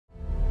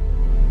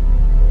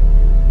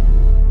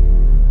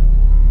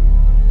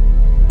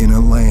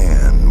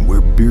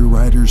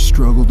writers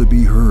struggle to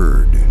be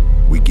heard,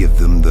 we give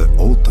them the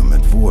ultimate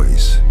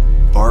voice.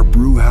 Our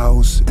brew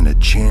house and a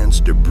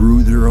chance to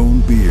brew their own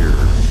beer.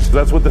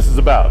 That's what this is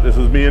about. This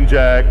is me and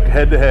Jack,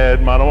 head to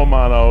head, mano a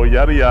mano,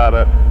 yada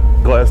yada,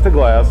 glass to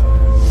glass.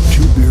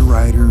 2 beer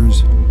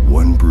writers,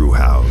 1 brew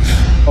house.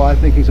 Oh, I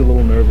think he's a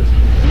little nervous.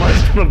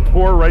 Mine's gonna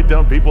pour right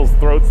down people's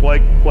throats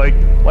like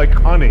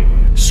honey.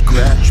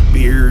 Scratch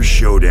Beer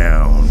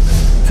Showdown.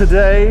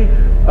 Today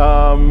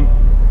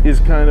is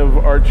kind of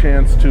our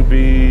chance to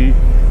be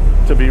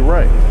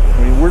right.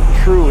 I mean,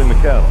 we're true in the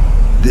kettle.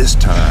 This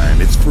time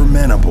it's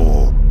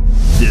fermentable.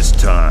 This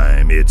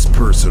time it's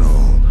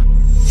personal.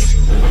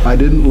 I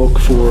didn't look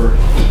for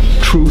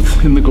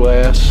truth in the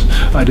glass.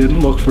 I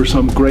didn't look for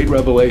some great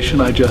revelation.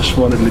 I just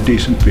wanted a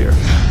decent beer.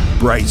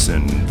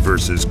 Bryson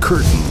versus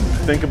Curtin.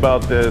 Think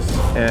about this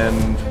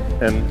and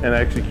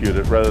execute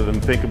it rather than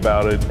think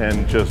about it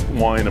and just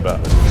whine about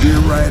it. Beer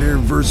writer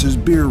versus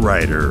beer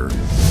writer.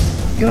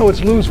 You know,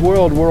 it's Lou's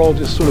world. We're all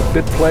just sort of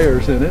bit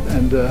players in it,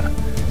 and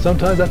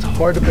sometimes that's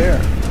hard to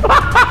bear.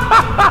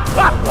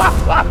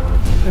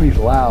 And he's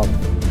loud.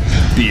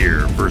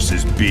 Beer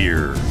versus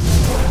beer.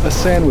 A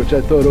sandwich,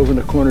 I thought, over in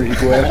the corner he'd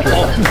go after.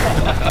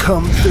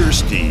 Come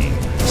thirsty.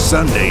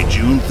 Sunday,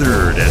 June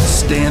 3rd at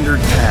Standard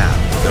Tap.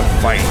 The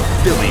fight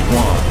Philly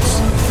wants.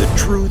 The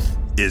truth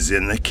is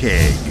in the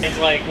keg. It's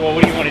like, well,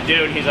 what do you want to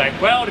do? And he's like,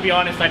 well, to be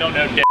honest, I don't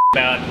know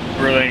about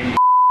brewing.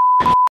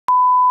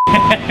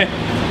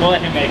 We'll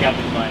let him make up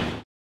his mind.